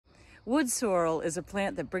Wood sorrel is a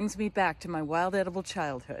plant that brings me back to my wild edible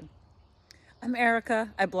childhood. I'm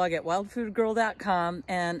Erica. I blog at wildfoodgirl.com,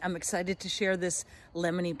 and I'm excited to share this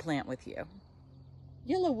lemony plant with you.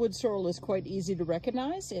 Yellow wood sorrel is quite easy to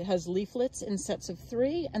recognize. It has leaflets in sets of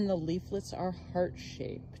 3, and the leaflets are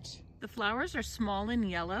heart-shaped. The flowers are small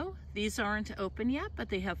and yellow. These aren't open yet, but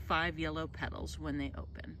they have 5 yellow petals when they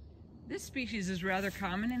open. This species is rather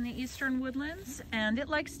common in the Eastern Woodlands, and it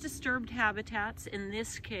likes disturbed habitats, in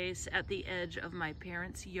this case at the edge of my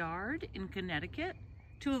parents' yard in Connecticut.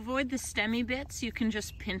 To avoid the stemmy bits, you can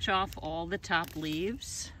just pinch off all the top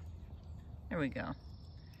leaves. There we go.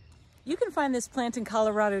 You can find this plant in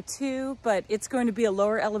Colorado too, but it's going to be a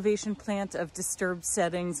lower elevation plant of disturbed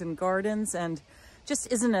settings and gardens and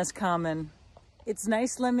just isn't as common. Its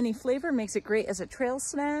nice lemony flavor makes it great as a trail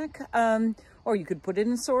snack, or you could put it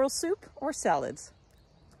in sorrel soup or salads.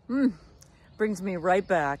 Brings me right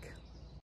back.